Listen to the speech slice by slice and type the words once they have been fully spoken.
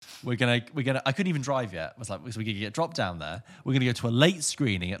we're gonna. I couldn't even drive yet. I was like, so we're gonna get dropped down there. We're gonna go to a late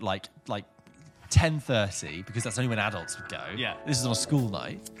screening at like 10:30 because that's only when adults would go. Yeah. This is on a school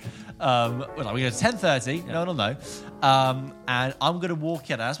night. We're like, we go to 10:30. No one will know. And I'm going to walk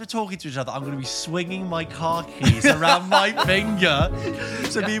in. As we're talking to each other, I'm going to be swinging my car keys around my finger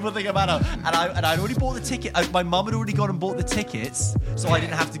so people think I'm adult. And I'd already bought the ticket. My mum had already gone and bought the tickets, so I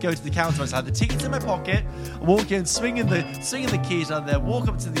didn't have to go to the counter. I just had the tickets in my pocket. I walk in, swinging the keys on there. Walk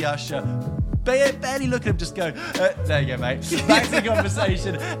up to the usher. Barely look at him, just go, there you go, mate. Back to the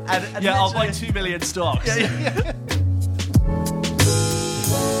conversation. And Yeah, I'll buy 2 million stocks. yeah.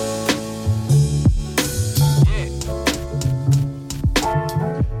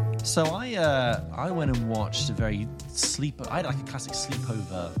 So I went and watched I had like a classic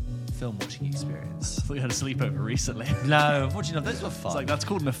sleepover film watching experience. I thought you had a sleepover recently. No, unfortunately, those were fun. It's like, that's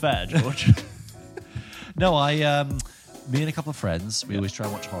called an affair, George. No, me and a couple of friends, we always try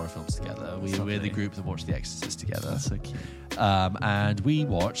and watch horror films together. We're the group that watched The Exorcist together. That's so cute. And we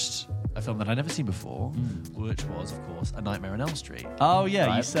watched a film that I'd never seen before, which was, of course, A Nightmare on Elm Street. Oh, yeah,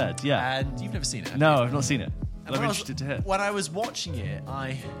 Right? you said, yeah. And you've never seen it? No, I've not seen it. And I'm interested to hear. When I was watching it,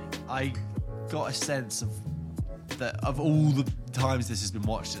 I got a sense of all the times this has been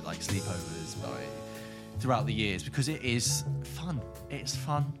watched at like sleepovers throughout the years, because it is fun. It's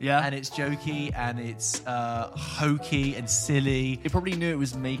fun, Yeah. and it's jokey, and it's hokey and silly. It probably knew it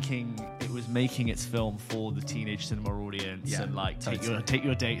was making its film for the teenage cinema audience, Yeah, and like totally. take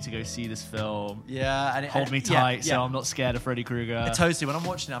your date to go see this film. Yeah, and Hold me tight, so I'm not scared of Freddy Krueger. Totally. When I'm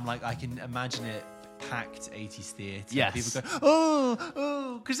watching it, I'm like, I can imagine it packed 80s theatre. Yes. People go,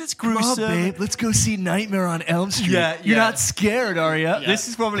 oh, because it's gruesome. let's go see Nightmare on Elm Street. Yeah, You're yeah. not scared, are you? Yeah. This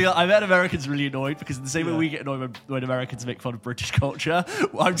is probably, I bet Americans really annoyed, because in the same way Yeah. we get annoyed when Americans make fun of British culture,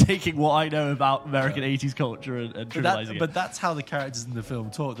 I'm taking what I know about American 80s culture and trivializing it. But that's how the characters in the film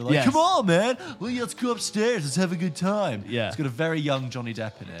talk. They're like, Yes. come on, man. Let's go upstairs. Let's have a good time. Yeah. It's got a very young Johnny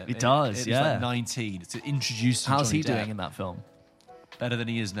Depp in it. It does, It's yeah. like 19. It's introduced How's Johnny he doing Depp. in that film? Better than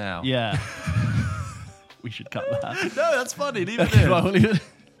he is now. Yeah. We should cut that. No, that's funny. Leave it Okay, in. well, we'll leave it.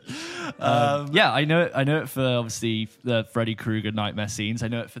 Yeah, I know it for obviously the Freddy Krueger nightmare scenes. I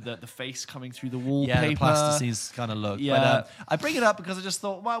know it for the face coming through the wallpaper. Yeah, the plasticines kind of look. Yeah. But, I bring it up because I just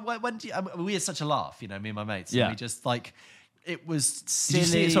thought, well, when do you, we had such a laugh, me and my mates. Yeah. And we just like, it was Did silly. you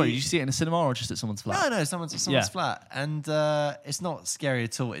see it? Sorry, did you see it in a cinema or just at someone's flat? No, someone's Yeah. flat, and it's not scary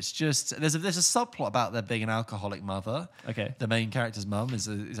at all. It's just there's a subplot about there being an alcoholic mother. Okay. The main character's mum is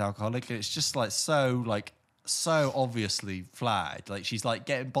alcoholic, and it's just like so obviously flagged. Like she's like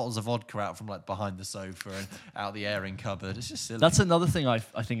getting bottles of vodka out from like behind the sofa and out the airing cupboard. It's just silly. That's another thing I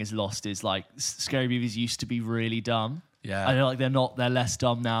think is lost, is like scary movies used to be really dumb. Yeah. I feel like they're less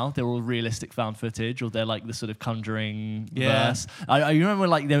dumb now. They're all realistic found footage, or they're like the sort of Conjuring Yeah. verse. I remember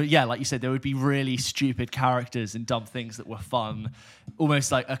like like you said, there would be really stupid characters and dumb things that were fun,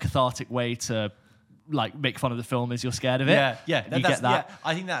 almost like a cathartic way to like make fun of the film as you're scared of it. Yeah. You get that. Yeah,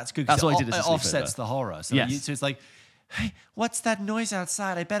 I think that's good. That's 'cause what I did as a it offsets sleepover. the horror. So, Yes. so it's like, hey, what's that noise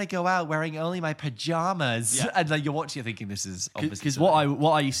outside? I better go out wearing only my pajamas. Yeah. And like you're watching, you're thinking this is obviously Because what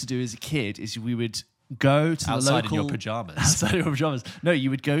I used to do as a kid is we would go to outside the local in your pajamas. Outside of your pajamas. No, you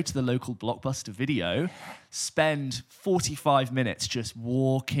would go to the local Blockbuster Video, spend 45 minutes just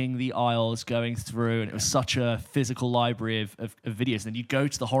walking the aisles, going through, and it was such a physical library of videos. And then you'd go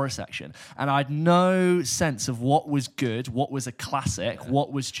to the horror section, and I had no sense of what was good, what was a classic,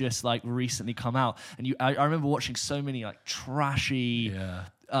 what was just like recently come out. And I remember watching so many like trashy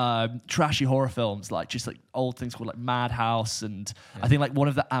horror films, like just like old things called like Madhouse, and I think like one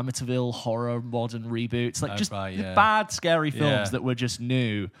of the Amityville horror modern reboots, like just bad scary films that were just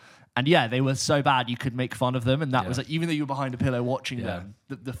new. And yeah, they were so bad you could make fun of them, and that was like, even though you were behind a pillow watching them,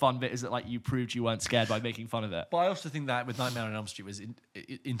 the fun bit is that like you proved you weren't scared by making fun of it. But I also think that with Nightmare on Elm Street was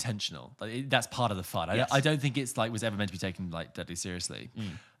intentional. Like that's part of the fun. Yes. I don't think it's like was ever meant to be taken like deadly seriously.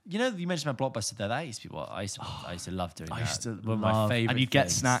 You know, you mentioned about Blockbuster there. That used to be what I used to love doing. I used to One of love, my favorite. and you'd get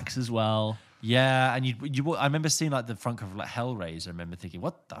things. snacks as well. Yeah, and you. I remember seeing like the front cover of like Hellraiser. I remember thinking,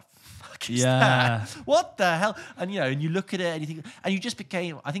 what the fuck is Yeah. that? What the hell? And and you look at it and you think, and you just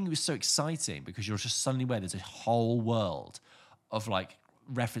became. I think it was so exciting because you're just suddenly aware there's a whole world of like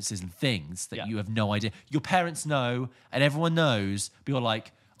references and things that you have no idea. Your parents know, and everyone knows, but you're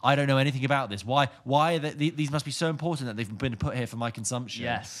like, I don't know anything about this. Why are these must be so important that they've been put here for my consumption?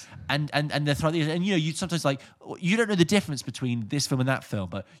 Yes. And they're throwing these, and you sometimes like you don't know the difference between this film and that film,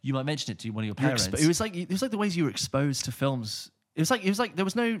 but you might mention it to one of your parents. It was like the ways you were exposed to films It was like there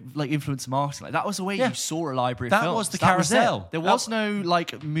was no like influencer marketing. Like that was the way Yeah. you saw a library of That films. was the That it. carousel. There was no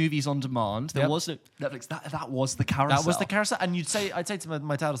like movies on demand. There Yep. was no Netflix. That was the carousel. That was the carousel. And I'd say to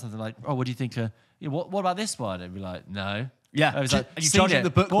my dad or something like, "Oh, what do you think? What about this one?" And he'd be like, "No." Yeah. I was And like, you "Seen judging it, the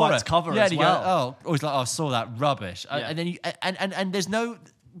book by bought its it." cover yeah, as and well. You go, oh, always like, "Oh, I saw that rubbish," Yeah. and then and there's no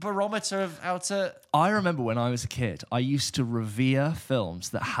barometer of how to. I remember when I was a kid, I used to revere films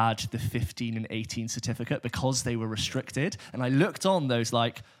that had the 15 and 18 certificate because they were restricted. And I looked on those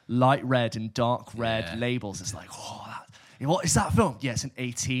like light red and dark red Yeah. labels. It's like, oh, what is that film? Yeah, it's an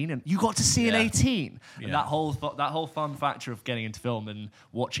 18, and you got to see an Yeah. 18. And Yeah. that whole fun factor of getting into film and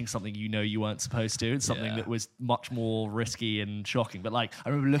watching something you know you weren't supposed to, and something Yeah. that was much more risky and shocking. But like, I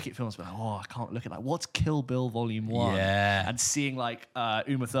remember looking at films, but like, oh, I can't look at that. What's Kill Bill Volume 1? Yeah. And seeing like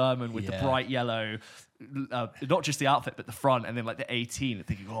Uma Thurman with the Yeah. bright yellow, not just the outfit, but the front, and then like the 18, and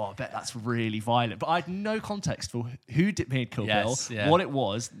thinking, oh, I bet that's really violent. But I had no context for who made Kill Yes, Bill, yeah. what it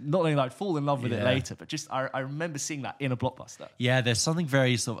was. Not only that I'd fall in love with it Yeah. later, but just I remember seeing that in a blockbuster. Yeah, there's something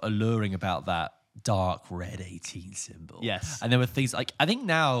very sort of alluring about that dark red 18 symbol. Yes. And there were things like, I think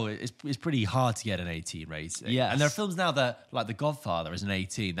now it's pretty hard to get an 18 rating. Yes. And there are films now that, like The Godfather is an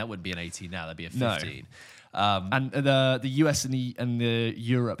 18. That wouldn't be an 18 now, that'd be a No. 15. And the US and the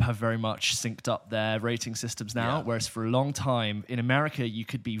Europe have very much synced up their rating systems now. Yeah. Whereas for a long time in America, you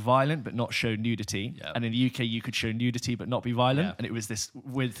could be violent but not show nudity, Yeah. and in the UK you could show nudity but not be violent. Yeah. And it was this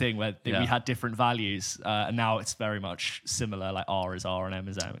weird thing where we Yeah. had different values, and now it's very much similar. Like R is R and M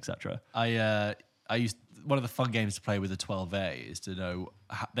is M, etc. I used one of the fun games to play with the 12A is to know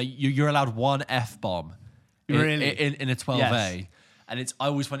how, you're allowed one F bomb Really? in a 12A, Yes. and I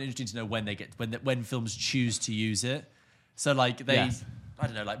always find it interesting to know when films choose to use it. So like they. Yes. I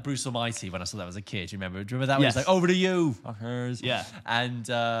don't know, like Bruce Almighty. When I saw that as a kid, do you remember? Do you remember that? Yes. When it's like over to you, fuckers. Yeah. And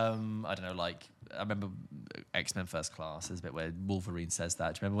I don't know, like I remember X-Men First Class. There's a bit where Wolverine says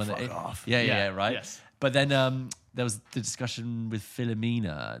that. Do you remember when? Fuck off. Yeah, Yeah. right. Yes. But then there was the discussion with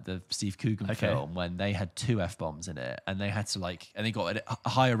Philomena, the Steve Coogan Okay. film, when they had 2 F-bombs in it, and they had to and they got a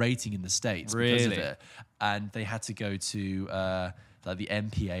higher rating in the States because of Really? it, and they had to go to like the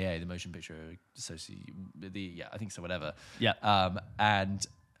MPAA, the Motion Picture Association, I think so, whatever. Yeah. And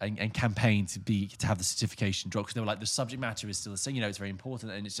campaign to have the certification dropped because they were like, the subject matter is still the same, it's very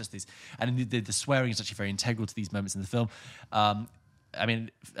important, and it's just this, and the swearing is actually very integral to these moments in the film. I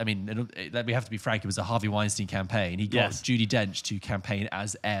mean, we have to be frank. It was a Harvey Weinstein campaign. He got Yes. Judi Dench to campaign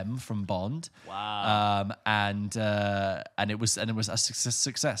as M from Bond. Wow. And it was a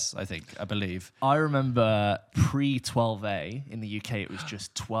success. I believe. I remember pre-12A in the UK, it was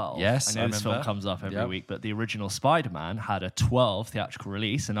just 12. Yes, I know I this film remember. comes up every Yep. week, but the original Spider-Man had a 12 theatrical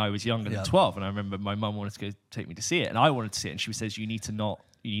release, and I was younger than Yep. 12. And I remember my mum wanted to go take me to see it, and I wanted to see it, and she says, you need to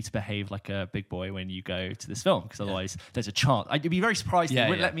behave like a big boy when you go to this film, because otherwise there's a chance. I'd be very surprised if they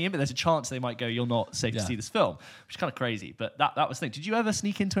wouldn't let me in, but there's a chance they might go, you're not safe to Yeah. see this film, which is kind of crazy. But that was the thing. Did you ever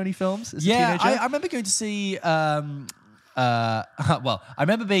sneak into any films as a Yeah, teenager? I remember going to see. Well, I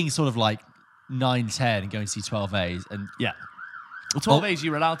remember being sort of like 9, 10 and going to see 12As, and Yeah. Well, 12As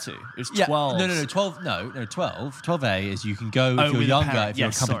you were allowed to. It was 12. No, 12. No, 12. 12A is you can go if you're with a younger, parent. if you're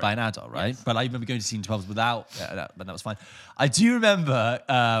Yes, accompanied sorry. by an adult, right? Yes. But I remember going to see 12s without, but that was fine. I do remember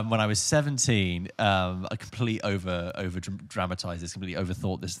when I was 17, I completely over dramatized this, completely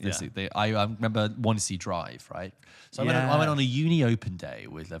overthought this. Yeah. I remember wanting to see Drive, right? So I went on a uni open day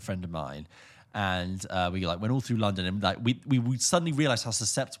with a friend of mine. And we went all through London, and we suddenly realized how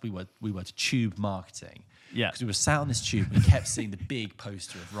susceptible we were to tube marketing. Yeah. Because we were sat on this tube and we kept seeing the big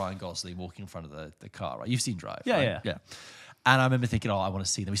poster of Ryan Gosling walking in front of the car, right? You've seen Drive, Yeah, right? yeah. And I remember thinking, I want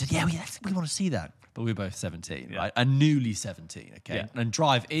to see that. We said, we want to see that. But we were both 17, Yeah. right? And newly 17, okay? Yeah. And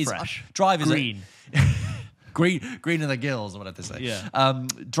Drive is... Fresh. Drive is... Green. Green in the gills, or whatever they say. Yeah.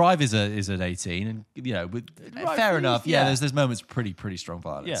 Drive is an 18, and, fair enough. Yeah, yeah. there's moments pretty strong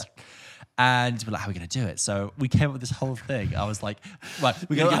violence. Yeah. And we're like, how are we going to do it? So we came up with this whole thing. I was like, right,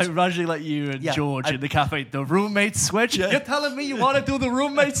 we're going to I'm imagining like you and Yeah, George in the cafe, the roommate switch. You're telling me you want to do the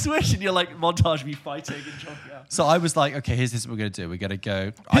roommate switch, and you're like montage me fighting and jumping out. So I was like, okay, here's what we're going to do. We're going to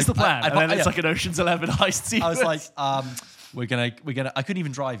go. Here's the plan. And then it's yeah. like an Ocean's 11 heist sequence. I was like, we're gonna. I couldn't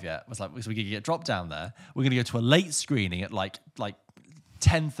even drive yet. I was like, so we're gonna get dropped down there. We're gonna go to a late screening at like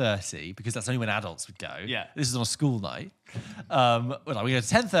 10:30 because that's only when adults would go. Yeah. This is on a school night. We go to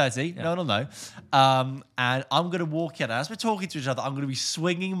 10:30. No one will know. And I'm gonna walk in. As we're talking to each other, I'm gonna be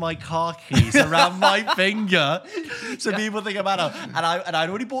swinging my car keys around my finger, so people think I'm adult. And I'd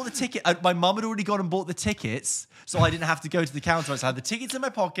already bought the ticket. My mum had already gone and bought the tickets, so I didn't have to go to the counter. So I had the tickets in my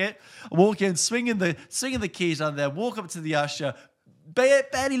pocket. I walk in, swinging the keys on there. Walk up to the usher.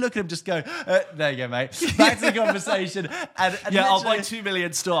 barely look at him, just go, there you go, mate. Back to the conversation. And I'll buy literally- 2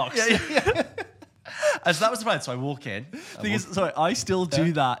 million stocks. Yeah. And so that was the plan. So I walk in. Sorry, I still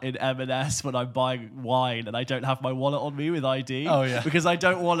do that in M&S when I'm buying wine and I don't have my wallet on me with ID. Oh, yeah. Because I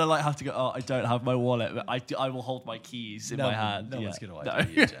don't want to like have to go, I don't have my wallet, but I will hold my keys in my hand. No one's going to No. ID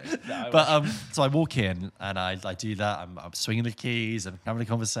you, James. No, But so I walk in and I do that. I'm swinging the keys. I'm having a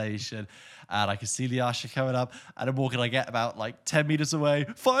conversation. And I can see the usher coming up. And I'm walking. I get about like 10 meters away.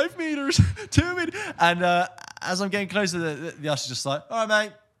 5 meters. 2 meters. And as I'm getting closer, the usher's just like, all right,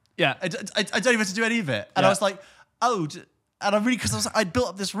 mate. yeah. I don't even have to do any of it. And Yeah. I was like, oh, and I really, because I'd built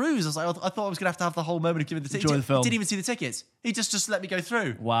up this ruse. I was like, I thought I was going to have the whole moment of giving the tickets. Enjoy the film. He didn't even see the tickets. He just let me go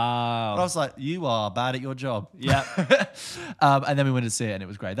through. Wow. And I was like, you are bad at your job. Yeah. And then we went to see it and it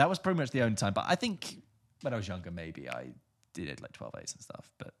was great. That was pretty much the only time. But I think when I was younger, maybe I did it like 12/8 and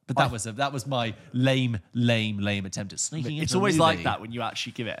stuff. But that was my lame attempt at sneaking into It's a always movie. like that when you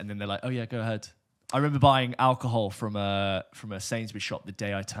actually give it and then they're like, oh yeah, go ahead. I remember buying alcohol from a Sainsbury's shop the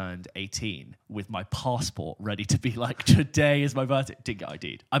day I turned 18 with my passport ready to be like, today is my birthday. Didn't get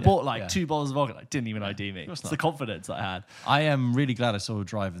ID'd. I bought like 2 bottles of vodka. Like, didn't even ID me. It's not. the confidence I had. I am really glad I saw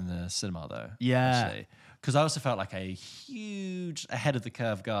Drive in the cinema though. Yeah. Because I also felt like a huge ahead of the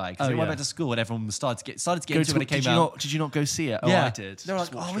curve guy. Because Oh, I went yeah. back to school and everyone started to get into it when it came did out. Did you not go see it? Oh, Yeah, I did. They were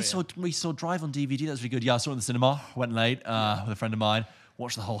like, Just "Oh, walked we saw Drive on DVD. That was really good." Yeah, I saw it in the cinema. Went late with a friend of mine.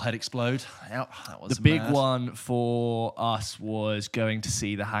 Watched the whole head explode. Yep, that was The big mad. one for us was going to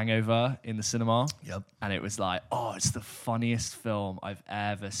see The Hangover in the cinema. Yep. And it was like, oh, it's the funniest film I've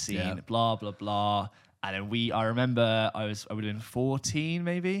ever seen. Yeah. Blah, blah, blah. And then I remember I would have been 14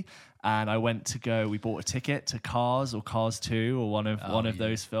 maybe. And I went to go, we bought a ticket to Cars or Cars 2 or one of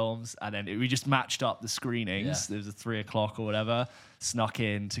those films. And then we just matched up the screenings. Yeah. There was a 3 o'clock or whatever. Snuck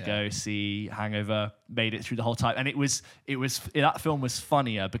in to go see Hangover, made it through the whole time. And that film was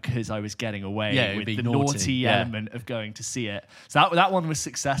funnier because I was getting away with being the naughty, naughty element of going to see it. So that one was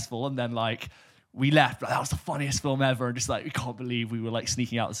successful. And then like we left, like, that was the funniest film ever. And just like, we can't believe we were like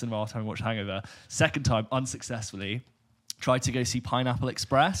sneaking out the cinema after having watched Hangover. Second time, unsuccessfully. Tried to go see Pineapple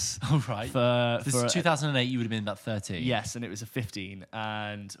Express. Oh, right. This For is 2008. You would have been about 13. yes, and it was a 15,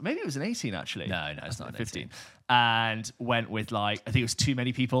 and maybe it was an 18 actually. No, it's not an 15. And went with like, I think it was too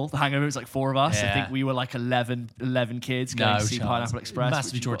many people. The Hangover was like 4 of us. I Yeah. think we were like 11 kids going to see chance. Pineapple Express.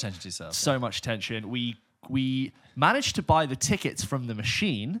 Massively which draw got attention to yourself. So much attention. We managed to buy the tickets from the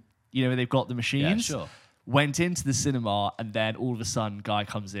machine. You know where they've got the machines. sure. Went into the cinema, and then all of a sudden, guy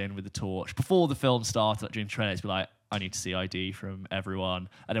comes in with a torch. Before the film started, like during the trailers, we're like, I need to see ID from everyone.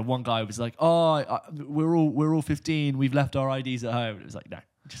 And then one guy was like, we're all 15. We've left our IDs at home. And it was like, no,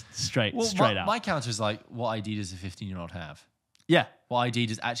 just straight out. My counter is like, what ID does a 15-year-old have? Yeah. What ID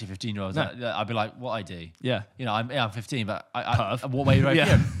does actually 15-year-olds No. have? I'd be like, what ID? Yeah. You know, I'm 15, but Perv. what way right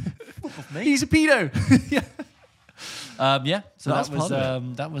Yeah. me? He's a pedo. Yeah. Yeah. So That's that was part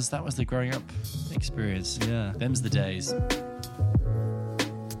of that was the growing up experience. Yeah. Them's the days.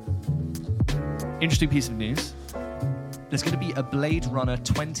 Interesting piece of news. There's going to be a Blade Runner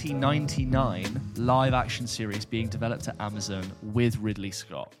 2099 live action series being developed at Amazon with Ridley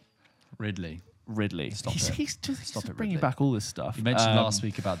Scott. Ridley. Stop it. He's just Stop it, bringing Ridley. back all this stuff. You mentioned last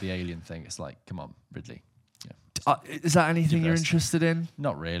week about the alien thing. It's like, come on, Ridley. Yeah. Is that anything you're Universe. interested in?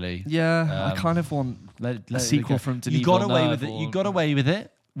 Not really. Yeah, I kind of want Let a it sequel go. from Denis You got away Villeneuve with it. or- You got away with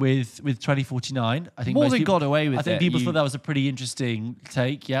it with 2049. I think More most than people, got away with I think it, people you- thought that was a pretty interesting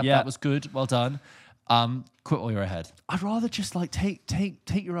take. Yep, Yeah. that was good. Well done. Quit while you're ahead. I'd rather just like take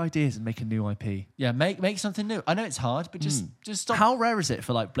your ideas and make a new IP. Yeah, make something new. I know it's hard, but just stop. How rare is it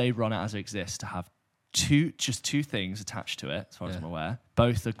for like Blade Runner as it exists to have two things attached to it, as far as I'm aware?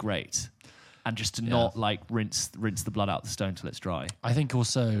 Both are great. And just to not like rinse the blood out the stone till it's dry. I think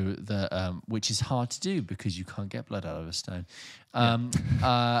also that which is hard to do because you can't get blood out of a stone.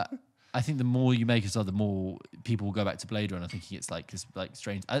 I think the more you make it, the more people will go back to Blade Runner thinking it's like this like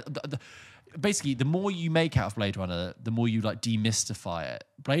strange. Basically, the more you make out of Blade Runner, the more you like demystify it.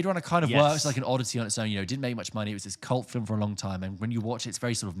 Blade Runner kind of Yes. works like an oddity on its own. You know, it didn't make much money. It was this cult film for a long time, and when you watch it, it's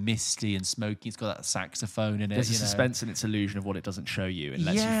very sort of misty and smoky. It's got that saxophone in it. There's a you know. suspense in its illusion of what it doesn't show you and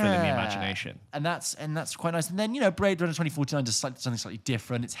lets you fill in the imagination. And that's quite nice. And then, you know, Blade Runner 2049 does something slightly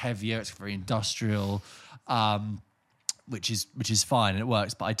different. It's heavier. It's very industrial, which is fine and it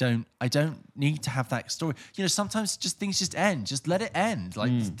works. But I don't need to have that story. You know, sometimes things just end. Just let it end.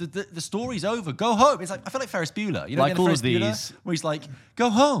 Like the story's over. Go home. It's like I feel like Ferris Bueller. You know, Like again, all Ferris of Bueller, these- where he's like, go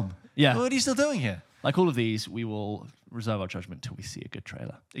home. Yeah. What are you still doing here? Like all of these, we will reserve our judgment till we see a good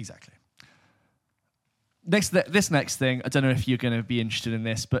trailer. Exactly. This next thing, I don't know if you're going to be interested in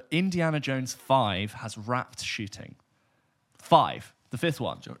this, but Indiana Jones 5 has wrapped shooting. 5. The fifth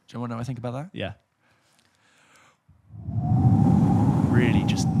one. Do you want to know what I think about that? Yeah. Really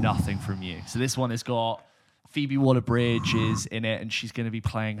just nothing from you. So this one has got Phoebe Waller-Bridge is in it, and she's going to be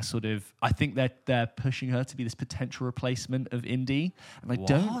playing a sort of, I think they're pushing her to be this potential replacement of Indy. And I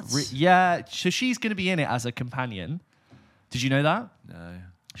don't... yeah, so she's going to be in it as a companion. Did you know that? No.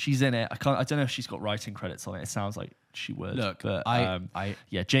 She's in it. I don't know if she's got writing credits on it. It sounds like she would. Look, but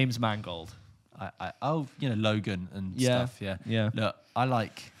yeah, James Mangold. Logan and stuff. Yeah. Yeah. Look, I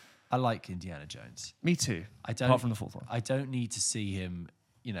like Indiana Jones. Me too. Apart from the fourth one. I don't need to see him,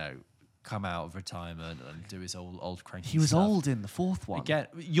 come out of retirement and do his old cranky He was stuff. old in the fourth one. Again,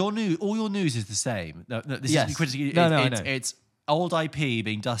 all your news is the same. No, this Yes. is critically. I know. It's old IP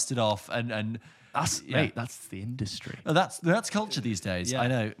being dusted off and Mate, that's the industry. No, that's culture these days. Yeah. I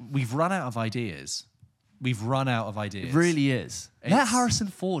know. We've run out of ideas. It really is. Let Harrison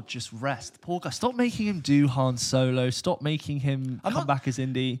Ford just rest. Poor guy. Stop making him do Han Solo. Stop making him come back as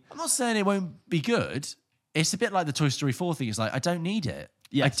Indy. I'm not saying it won't be good. It's a bit like the Toy Story 4 thing. It's like, I don't need it.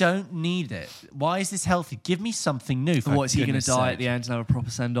 Yes. I don't need it. Why is this healthy? Give me something new. What, is he going to die at the end and have a proper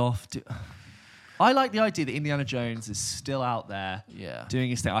send-off? I like the idea that Indiana Jones is still out there doing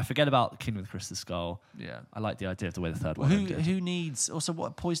his thing. I forget about Kingdom of the Crystal Skull. Yeah. I like the idea of the way the third one ended. Who needs... Also,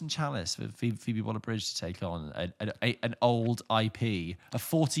 what Poison Chalice for Phoebe Waller-Bridge to take on an old IP, a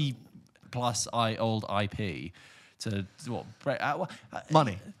 40-plus old IP to...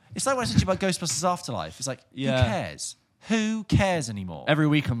 Money. It's like when I said to you about Ghostbusters Afterlife. It's like, who cares? Who cares anymore? Every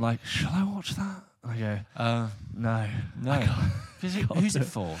week I'm like, shall I watch that? I go, no. Who's it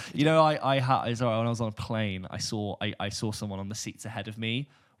for? You know, when I was on a plane, I saw someone on the seats ahead of me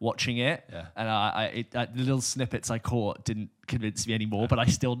watching it, and the little snippets I caught didn't convince me anymore. But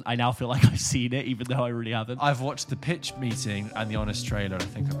I now feel like I've seen it, even though I really haven't. I've watched the pitch meeting and the honest trailer, and I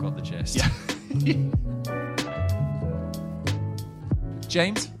think I've got the gist. Yeah.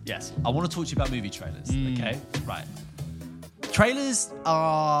 James? Yes. I want to talk to you about movie trailers, okay? Right. Trailers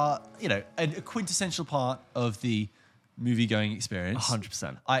are, a quintessential part of the movie-going experience.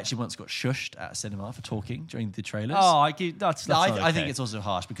 100%. I actually once got shushed at a cinema for talking during the trailers. Oh, I think it's also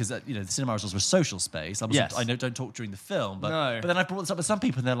harsh because, the cinema is also a social space. I know don't talk during the film, but then I brought this up with some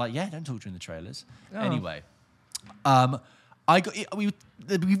people and they're like, yeah, don't talk during the trailers. Oh. Anyway,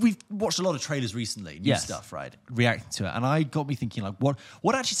 we've watched a lot of trailers recently, new stuff, right? Reacting to it, and I got me thinking, like, what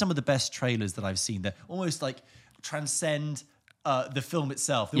are actually some of the best trailers that I've seen that almost like transcend the film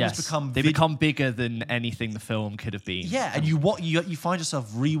itself? They become bigger than anything the film could have been. Yeah, and you find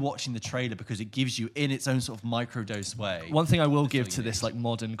yourself rewatching the trailer because it gives you, in its own sort of microdose way. One thing I will give to this like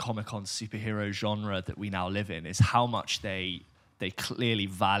modern Comic-Con superhero genre that we now live in is how much they clearly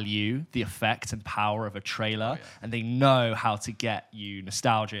value the effect and power of a trailer, and they know how to get you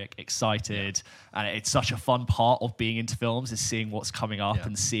nostalgic, excited, and it's such a fun part of being into films is seeing what's coming up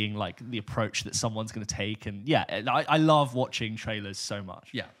and seeing like the approach that someone's going to take. And I love watching trailers so much.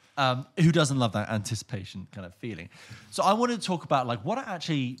 Yeah. Who doesn't love that anticipation kind of feeling? So I wanted to talk about like what are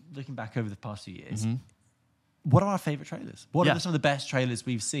actually, looking back over the past few years, what are our favorite trailers? What are some of the best trailers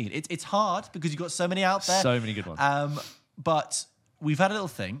we've seen? It's hard because you've got so many out there. So many good ones. But we've had a little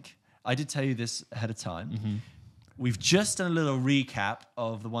think. I did tell you this ahead of time. We've just done a little recap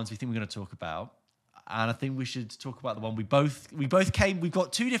of the ones we think we're going to talk about. And I think we should talk about the one we both came. We've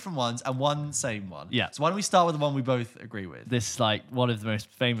got two different ones and one same one. Yeah. So why don't we start with the one we both agree with? This is like one of the most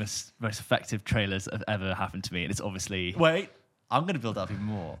famous, most effective trailers that have ever happened to me. And it's obviously... Wait, I'm going to build up even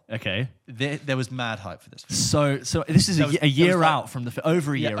more. Okay. There was mad hype for this So film. this is a year out from the film.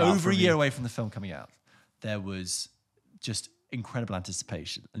 Over a year out. Over a year away from the film coming out. There was just incredible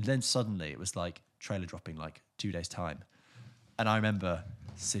anticipation. And then suddenly it was like trailer dropping like 2 days time. And I remember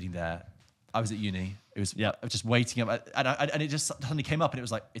sitting there. I was at uni. I was just waiting up. And it just suddenly came up and it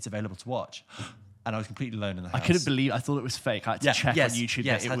was like, it's available to watch. And I was completely alone in the house. I couldn't believe, I thought it was fake. I had to check on YouTube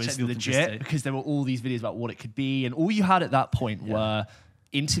that it was legit because there were all these videos about what it could be. And all you had at that point were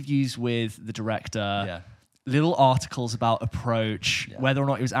interviews with the director, little articles about approach, whether or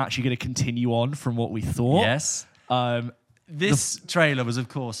not it was actually going to continue on from what we thought. Yes. This trailer was, of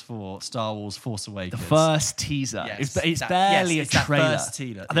course, for Star Wars Force Awakens. The first teaser. Yes. It's barely a trailer. That first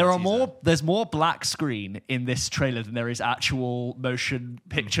teaser. There's more black screen in this trailer than there is actual motion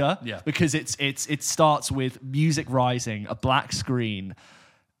picture. Because it starts with music rising, a black screen,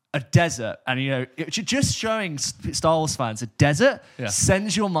 a desert, and just showing Star Wars fans a desert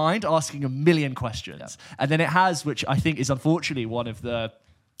sends your mind asking a million questions. And then it has, which I think is unfortunately one of the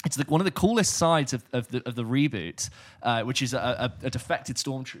it's one of the coolest sides of the reboot, which is a defected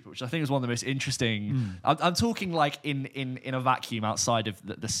stormtrooper, which I think is one of the most interesting. I'm talking like in a vacuum outside of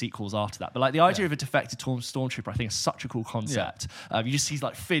the sequels after that, but like the idea of a defected stormtrooper, I think is such a cool concept. You just see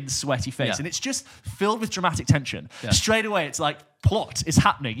like Finn's sweaty face, and it's just filled with dramatic tension. Straight away, it's like plot is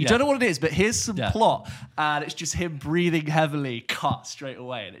happening. You don't know what it is, but here's some plot, and it's just him breathing heavily, cut straight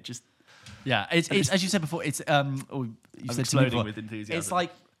away, and it just. Yeah, it's as you said before. It's you said exploding before, with enthusiasm. It's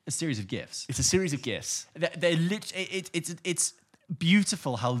like a series of gifts. It's a series of gifts. They're it's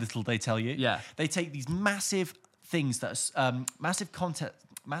beautiful how little they tell you. Yeah, they take these massive things that are massive content.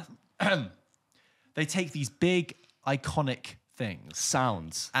 They take these big iconic things,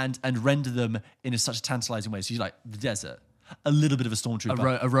 sounds, and render them in such a tantalizing way. So you like the desert. A little bit of a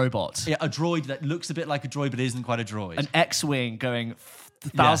stormtrooper. A robot. Yeah, a droid that looks a bit like a droid but isn't quite a droid. An X-Wing going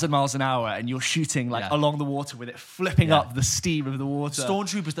 1,000 miles an hour and you're shooting like along the water with it flipping up the steam of the water.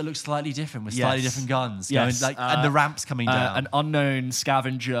 Stormtroopers that look slightly different with slightly different guns. Going, like, and the ramps coming down. An unknown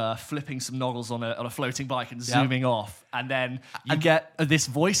scavenger flipping some noggles on a floating bike and zooming off. And then you get this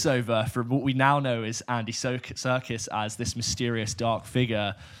voiceover from what we now know is Andy Serkis as this mysterious dark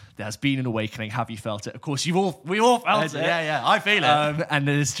figure. There has been an awakening. Have you felt it? Of course, we all felt it. Yeah, I feel it. And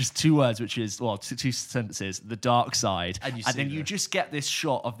there's just two words, which is, two sentences, the dark side. And then you just get this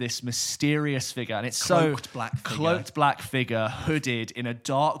shot of this mysterious figure. And it's cloaked black figure, hooded in a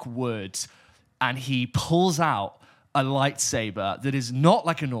dark wood. And he pulls out a lightsaber that is not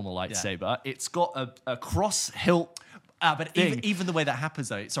like a normal lightsaber. It's got a cross hilt. But even the way that happens,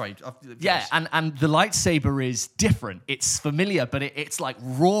 though, sorry. And the lightsaber is different. It's familiar, but it's like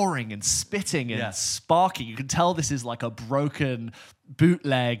roaring and spitting and sparking. You can tell this is like a broken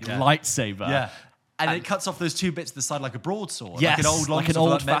bootleg lightsaber. Yeah. And it cuts off those two bits to the side like a broadsword. Yes, like an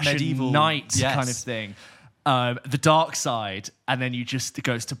old-fashioned medieval knight kind of thing. The dark side, and then it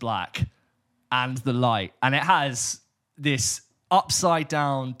goes to black. And the light. And it has this upside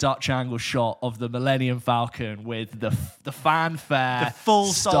down Dutch angle shot of the Millennium Falcon with the fanfare, the full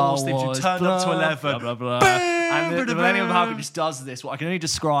Star Wars theme turned up to 11, blah, blah, blah. And the Millennium Falcon just does this. What I can only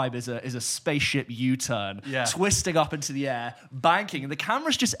describe as a spaceship U-turn, twisting up into the air, banking, and the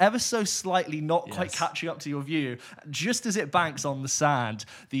camera's just ever so slightly not quite catching up to your view. Just as it banks on the sand,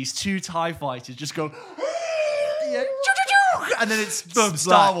 these two TIE fighters just go. And then it's boom,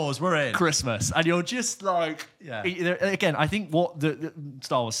 Star Wars, we're in. Christmas. And you're just like, again, I think what the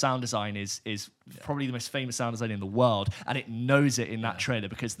Star Wars sound design is probably the most famous sound design in the world. And it knows it in that trailer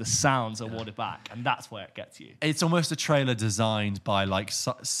because the sounds are watered back. And that's where it gets you. It's almost a trailer designed by like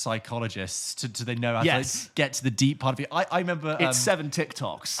psychologists. Do they know how to get to the deep part of it? I remember... It's 7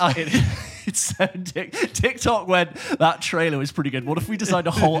 TikToks. It's 7 TikTok went, that trailer was pretty good. What if we designed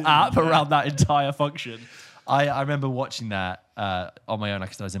a whole app around that entire function? I remember watching that on my own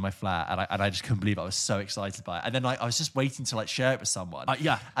because I was in my flat and I just couldn't believe it. I was so excited by it. And then I was just waiting to like share it with someone. And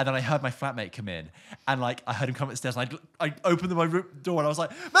then I heard my flatmate come in and like I heard him come up the stairs and I opened my room door and I was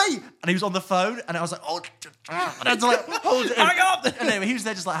like, mate! And he was on the phone and I was like, oh, and I had to like hold it. Hang up! And anyway, he was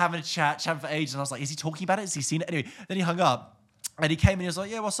there just like having a chatting for ages and I was like, is he talking about it? Has he seen it? Anyway, then he hung up. And he came in and he was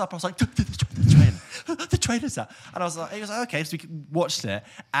like, yeah, what's up? I was like, the trailer's out. And he was like, okay, so we watched it.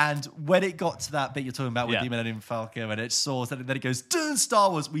 And when it got to that bit you're talking about with the Millennium Falcon and it soars, and then it goes,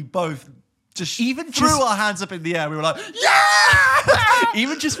 Star Wars, we both just threw our hands up in the air. We were like, yeah!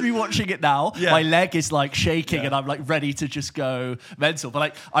 Even just rewatching it now, my leg is like shaking and I'm like ready to just go mental. But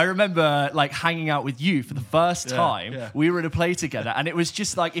like I remember like hanging out with you for the first time. We were in a play together and it was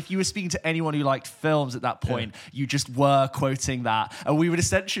just like if you were speaking to anyone who liked films at that point, you just were quoting that. And we would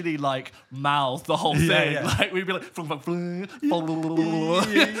essentially like mouth the whole thing. Like we'd be like the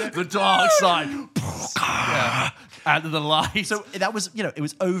dark side. And the light. So that was, it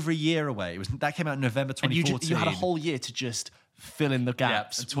was over a year away. That came out in November 2014. And you had a whole year to just fill in the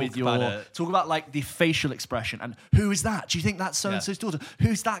gaps with talk about like the facial expression and who is that? Do you think that's so-and-so's daughter?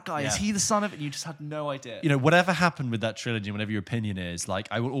 Who's that guy? Is he the son of it? And you just had no idea. Whatever happened with that trilogy, whatever your opinion is, like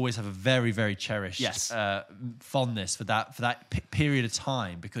I will always have a very, very cherished fondness for that period of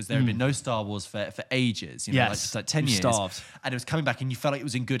time because there had been no Star Wars for ages. Like 10 years. Starved. And it was coming back and you felt like it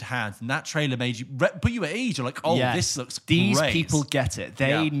was in good hands. And that trailer made you put you at ease. You're like, this looks These great. people get it.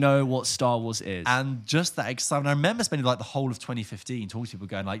 They know what Star Wars is. And just that excitement. I remember spending like the whole of 2015 talking to people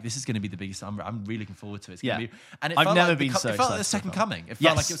going like, this is going to be the biggest. I'm really looking forward to it. It's going to be, and it I've felt never like been so it felt like the excited second coming. It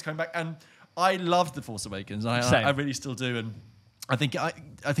felt like it was coming back, and I loved The Force Awakens. I really still do, and I think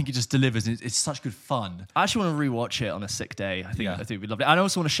it just delivers. It's such good fun. I actually want to rewatch it on a sick day. I think we'd love it. And I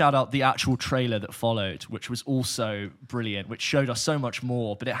also want to shout out the actual trailer that followed, which was also brilliant, which showed us so much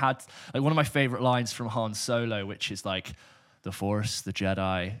more. But it had like one of my favorite lines from Han Solo, which is like, the Force, the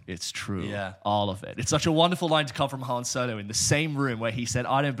Jedi, it's true. Yeah. All of it. It's such a wonderful line to come from Han Solo in the same room where he said,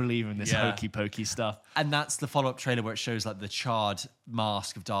 I don't believe in this hokey pokey stuff. And that's the follow-up trailer where it shows like the charred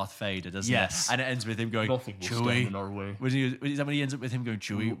mask of Darth Vader, doesn't Yes. it? And it ends with him going, Nothing will Chewie. stand in our way. Is that when he ends up with him going,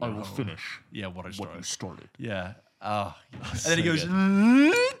 Chewie? I will finish Yeah, what I started. you started. Yeah. Oh, and so then he goes,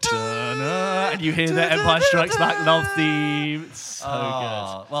 good. And you hear the Empire Strikes Back love theme. It's so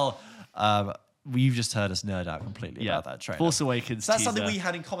good. Well, you've just heard us nerd out completely about that trailer. Force Awakens So that's teaser. something we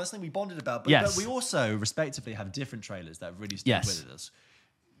had in common, something we bonded about. But, Yes. but we also, respectively, have different trailers that really stick Yes. with us.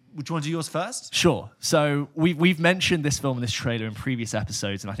 Would you want to do yours first? Sure. So we've mentioned this film and this trailer in previous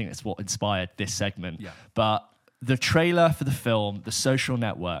episodes, and I think that's what inspired this segment. Yeah. But the trailer for the film, The Social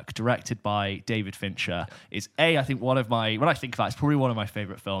Network, directed by David Fincher, is I think when I think about it, it's probably one of my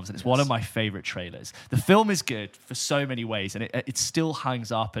favorite films, and it's one of my favorite trailers. The film is good for so many ways, and it still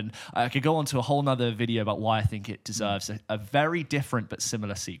hangs up, and I could go on to a whole nother video about why I think it deserves a very different but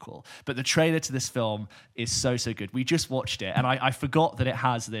similar sequel. But the trailer to this film is so good. We just watched it, and I forgot that it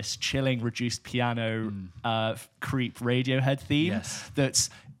has this chilling, reduced piano creep Radiohead theme. Yes.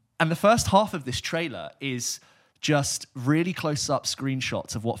 And the first half of this trailer is just really close-up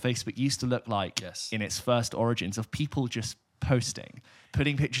screenshots of what Facebook used to look like in its first origins, of people just posting,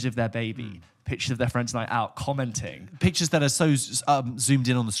 putting pictures of their baby, pictures of their friends' night out, commenting. Pictures that are so zoomed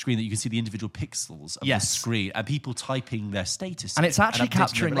in on the screen that you can see the individual pixels of the screen, and people typing their status. And it's actually updating their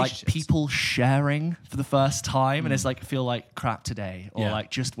capturing like relationships. people sharing for the first time, and it's like, feel like crap today, or like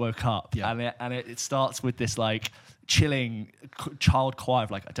just woke up. Yeah. And it starts with this like chilling child choir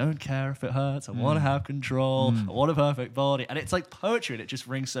of like, I don't care if it hurts, I want to have control, I want a perfect body. And it's like poetry, and it just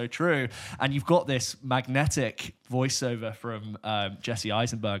rings so true. And you've got this magnetic voiceover from Jesse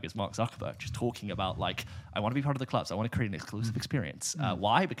Eisenberg as Mark Zuckerberg, just talking about like, I want to be part of the clubs, I want to create an exclusive experience.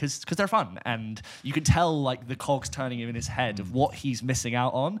 Why? Because they're fun. And you can tell like the cogs turning in his head of what he's missing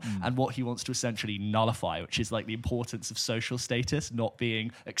out on and what he wants to essentially nullify, which is like the importance of social status not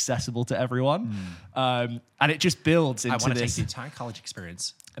being accessible to everyone. And it just builds into I want to take this. the entire college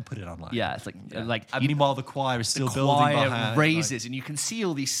experience and put it online. Yeah, it's like And meanwhile, the choir is still the building choir behind. raises, and you can see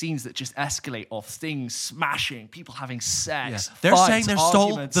all these scenes that just escalate off things smashing, people having sex. They're fights, saying they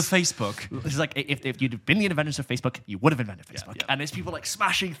arguments. stole the Facebook. It's like if you'd been the inventors of Facebook, you would have invented Facebook. yeah. And there's people like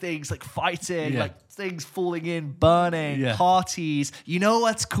smashing things, like fighting, Yeah. like things falling in, burning, Yeah. parties. You know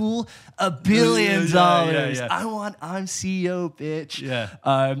what's cool? $1 billion. Yeah. I'm CEO, bitch. Yeah.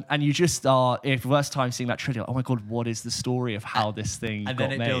 And you just are, if first time seeing that trailer, oh my God, what is the story of how this thing And got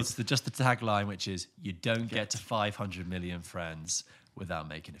then it made? builds to just the tagline, which is, you don't get to 500 million friends without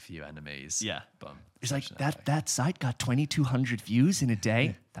making a few enemies. Yeah. Boom. It's like that site got 2,200 views in a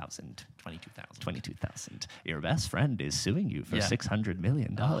day. 22,000. Your best friend is suing you for $600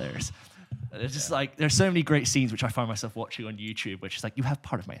 million. It's just like, there's so many great scenes which I find myself watching on YouTube, which is like, you have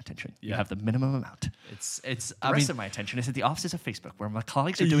part of my attention. You have the minimum amount. It's. The rest of my attention is at the offices of Facebook, where my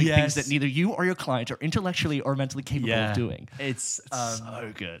colleagues are doing things that neither you or your client are intellectually or mentally capable of doing. It's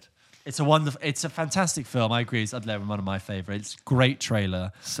So good. It's a wonderful. It's a fantastic film. I agree. It's one of my favorites. Great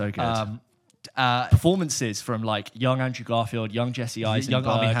trailer. So good. Performances from like young Andrew Garfield, young Jesse Eisenberg,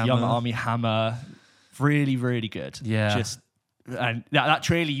 young Armie Hammer. Really, really good. Yeah. And that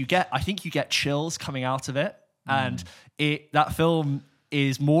trailer, I think you get chills coming out of it. And that film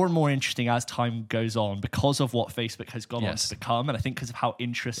is more and more interesting as time goes on because of what Facebook has gone on to become. And I think because of how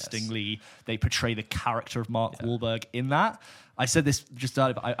interestingly they portray the character of Mark Wahlberg in that. I said this just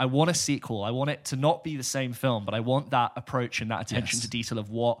earlier, but I want a sequel. I want it to not be the same film, but I want that approach and that attention to detail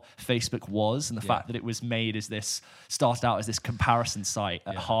of what Facebook was, and the fact that it was made as started out as this comparison site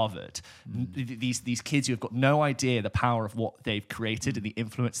at Harvard. These kids who have got no idea the power of what they've created and the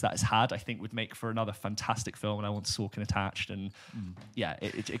influence that has had, I think would make for another fantastic film. And I want Sorkin attached, and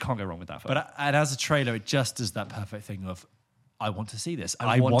it can't go wrong with that film. But as a trailer, it just does that perfect thing of, I want to see this.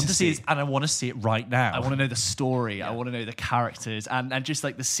 I want to see this, and I want to see it right now. I want to know the story. I want to know the characters, and just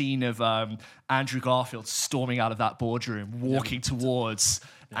like the scene of Andrew Garfield storming out of that boardroom, walking towards,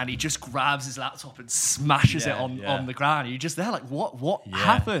 and he just grabs his laptop and smashes it on the ground. You're just there like, what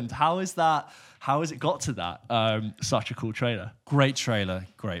happened? How is that? How has it got to that? Such a cool trailer. Great trailer,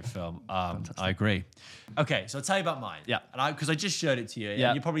 great film. I agree. Okay, so I'll tell you about mine. Yeah. And because I just showed it to you, Yeah.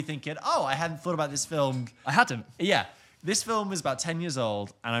 and you're probably thinking, oh, I hadn't thought about this film. I hadn't. Yeah. This film was about 10 years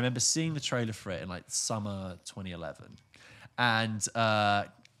old, and I remember seeing the trailer for it in like summer 2011. And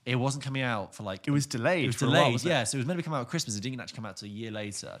it wasn't coming out for like... It was delayed. It was for a while, delayed, wasn't it? yeah. So it was meant to come out at Christmas. It didn't actually come out till a year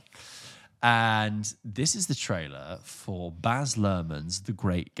later. And this is the trailer for Baz Luhrmann's The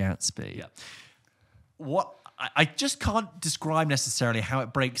Great Gatsby. Yeah. What I just can't describe necessarily how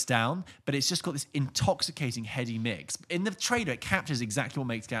it breaks down, but it's just got this intoxicating, heady mix. In the trailer, it captures exactly what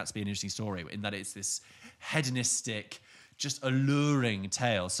makes Gatsby an interesting story, in that it's this hedonistic, just alluring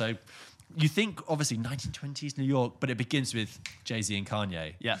tale. So you think, obviously, 1920s New York, but it begins with Jay-Z and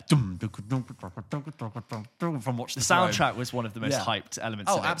Kanye. Yeah. From Watch The the Throne. soundtrack was one of the most hyped elements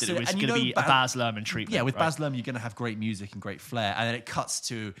Oh, of it. That absolutely. it was And going to you be know a Baz Luhrmann treatment. Yeah, with right? Baz Luhrmann, you're going to have great music and great flair. And then it cuts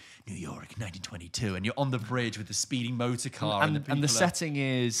to New York, 1922, and you're on the bridge with the speeding motor car. And the setting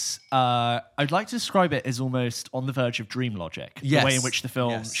is, I'd like to describe it as almost on the verge of dream logic. Yes. The way in which the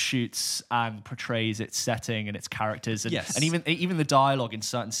film Yes. shoots and portrays its setting and its characters. And, Yes. and even the dialogue in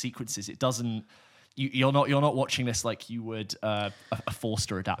certain sequences, it doesn't... You're not watching this like you would a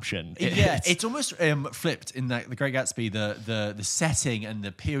Forster adaptation. It's almost flipped in that The Great Gatsby, the setting and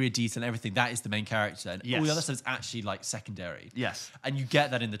the period detail and everything, that is the main character. And all the other stuff is actually like secondary. Yes. And you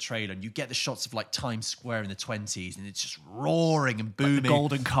get that in the trailer, and you get the shots of like Times Square in the 20s, and it's just roaring and booming. the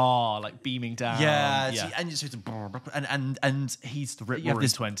golden car like beaming down. And it's and he's The rip you have roaring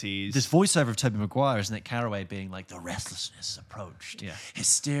this 20s. This voiceover of Tobey Maguire, isn't it? Caraway being like, the restlessness approached. Yeah.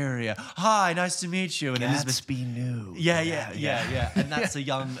 Hysteria. Hi, nice to meet you. And Elizabeth. Gatsby knew. Yeah. And that's a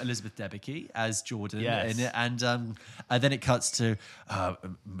young Elizabeth Debicki as Jordan Yes. in it. And then it cuts to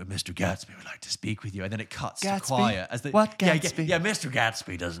Mr. Gatsby would like to speak with you. And then it cuts to Gatsby? quiet. What Gatsby? Yeah, Mr.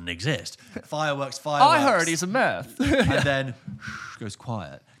 Gatsby doesn't exist. Fireworks. I heard he's a myth. And then goes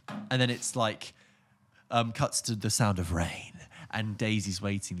quiet. And then it's like cuts to the sound of rain. And Daisy's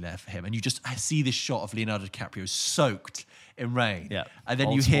waiting there for him. And you just see this shot of Leonardo DiCaprio soaked in rain. Yeah. And then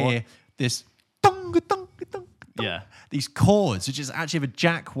Old you sport. hear this dunga, dunga, dunga, dunga, Yeah. these chords, which is actually of a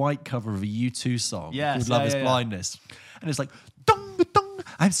Jack White cover of a U2 song Yes, called Love yeah, is yeah. Blindness. And it's like, dunga, dunga,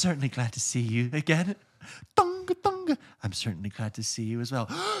 I'm certainly glad to see you again. Dunga, dunga, I'm certainly glad to see you as well.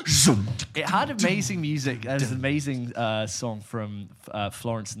 Zoom. It had amazing music. There's an amazing song from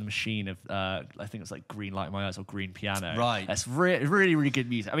Florence and the Machine of I think it was like Green Light in My Eyes or Green Piano. Right. That's really, really good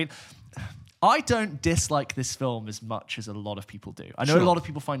music. I mean, I don't dislike this film as much as a lot of people do. I know Sure. a lot of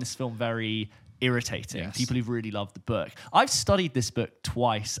people find this film very irritating. Yes. People who've really loved the book. I've studied this book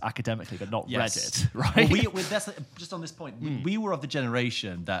twice academically, but not read it. Right? Well, that's just on this point. We were of the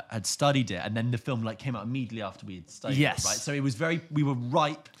generation that had studied it, and then the film like came out immediately after we had studied Yes. it, right? So it was we were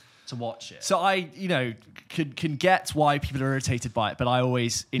ripe to watch it. So I, can get why people are irritated by it, but I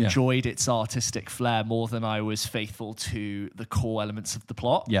always enjoyed its artistic flair more than I was faithful to the core elements of the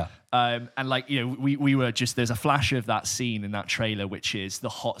plot. Yeah. And we were just, there's a flash of that scene in that trailer, which is the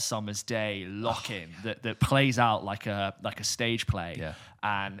hot summer's day lock-in that plays out like a stage play. Yeah.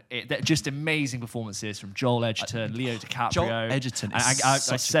 And they're just amazing performances from Joel Edgerton, Leo DiCaprio. Joel Edgerton is I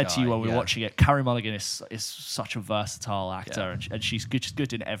such a said to you guy, when we were yeah. watching it, Carey Mulligan is such a versatile actor, Yeah. and she's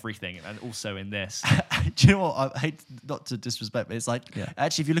good in everything, and also in this. Do you know what? I hate not to disrespect, but it's like,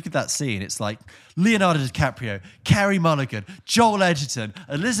 actually, if you look at that scene, it's like Leonardo DiCaprio, Carey Mulligan, Joel Edgerton,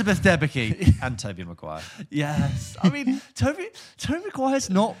 Elizabeth Debicki, and Tobey Maguire. Yes, I mean Tobey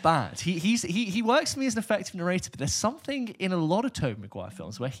Maguire's not bad. He works for me as an effective narrator, but there's something in a lot of Tobey Maguire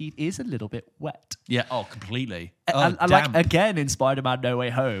films where he is a little bit wet. Yeah, completely. And like again in Spider-Man No Way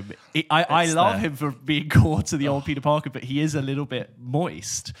Home, I love him for being core to the old Peter Parker, but he is a little bit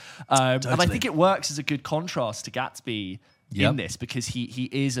moist. And I think it works as a good contrast to Gatsby in this, because he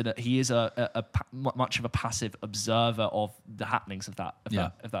is much of a passive observer of the happenings of the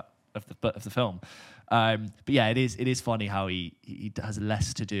film. But yeah, it is funny how he has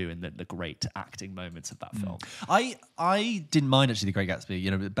less to do in the great acting moments of that film. I didn't mind actually The Great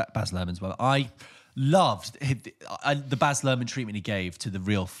Gatsby, Baz Luhrmann's well. I loved the Baz Luhrmann treatment he gave to the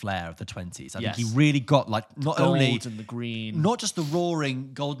real flair of the 20s. I think he really got like not Gold only and the green, not just the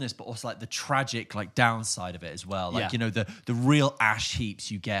roaring goldness, but also like the tragic like downside of it as well. Like the real ash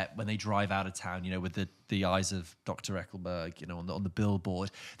heaps you get when they drive out of town. With the eyes of Dr. Eckelberg, on the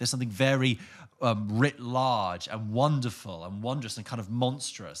billboard. There's something very writ large and wonderful and wondrous and kind of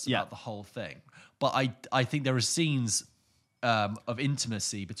monstrous about the whole thing. But I think there are scenes of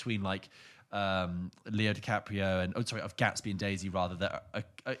intimacy between like Leo DiCaprio and of Gatsby and Daisy rather, that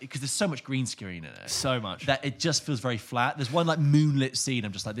because there's so much green screen in it, so much that it just feels very flat. There's one like moonlit scene.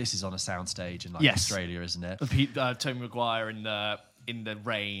 I'm just like, this is on a soundstage in like Australia, isn't it? Tobey Maguire and in the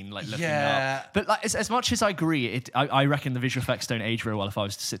rain, like looking Yeah. up. But like, as much as I agree, I reckon the visual effects don't age very well if I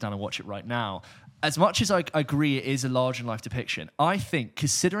was to sit down and watch it right now. As much as I agree it is a larger-than-life depiction, I think,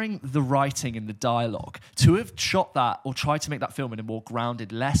 considering the writing and the dialogue, to have shot that or tried to make that film in a more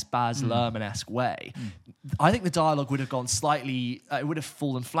grounded, less Baz Luhrmann-esque way, I think the dialogue would have gone slightly... it would have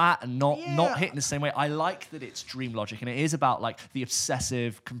fallen flat and not hit in the same way. I like that it's dream logic, and it is about like the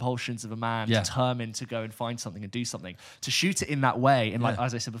obsessive compulsions of a man determined to go and find something and do something. To shoot it in that way, in like,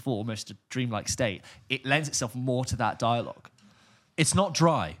 as I said before, almost a dreamlike state, it lends itself more to that dialogue. It's not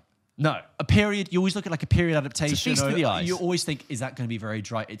dry. No. A period, you always look at like a period adaptation. Feast of the eyes. You always think, is that going to be very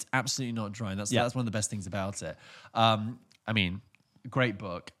dry? It's absolutely not dry. And that's one of the best things about it. I mean, great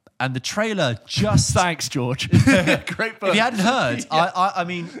book. And the trailer just... Thanks, George. Great book. If you hadn't heard, I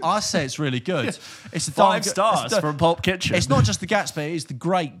mean, I say it's really good. It's a 5 stars from Pulp Kitchen. It's not just the Gatsby, it's the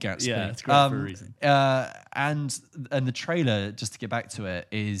Great Gatsby. Yeah, it's great for a reason. And the trailer, just to get back to it,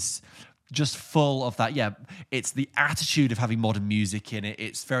 is... just full of that, it's the attitude of having modern music in it.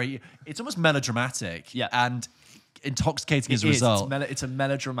 It's almost melodramatic, and intoxicating as a result. It's a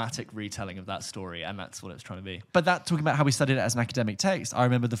melodramatic retelling of that story, and that's what it's trying to be. But that, talking about how we studied it as an academic text, I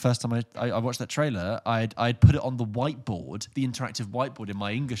remember the first time I watched that trailer, I'd put it on the whiteboard, the interactive whiteboard in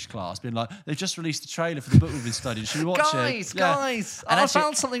my English class, being like, they've just released a trailer for the book we've been studying. Should we watch it? Guys, And I actually-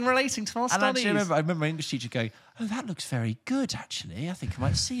 found something relating to our And studies. actually, I remember my English teacher going, "Oh, that looks very good, actually. I think I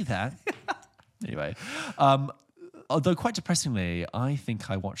might see that." Anyway, although quite depressingly, I think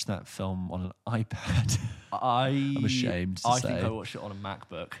I watched that film on an iPad. I'm ashamed to I say. think I watched it on a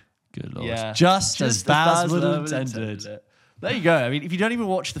MacBook. Good Lord. Yeah. Just as Baz would have Luhrmann intended. it. There you go. I mean, if you don't even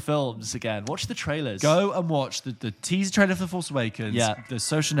watch the films again, watch the trailers. Go and watch the teaser trailer for The Force Awakens, Yeah. the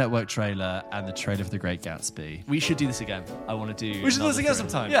Social Network trailer, and the trailer for The Great Gatsby. We should do this again. I want to do. We should do this another again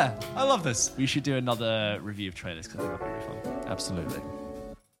sometime. Yeah. I love this. We should do another review of trailers because I think that'd be really fun. Absolutely.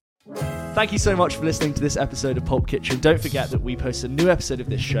 Thank you so much for listening to this episode of Pulp Kitchen. Don't forget that we post a new episode of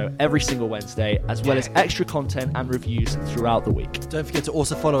this show every single Wednesday, as well as extra content and reviews throughout the week. Don't forget to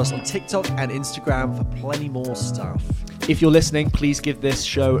also follow us on TikTok and Instagram for plenty more stuff. If you're listening, please give this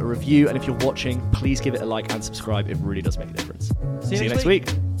show a review, and if you're watching, please give it a like and subscribe. It really does make a difference. See you next week.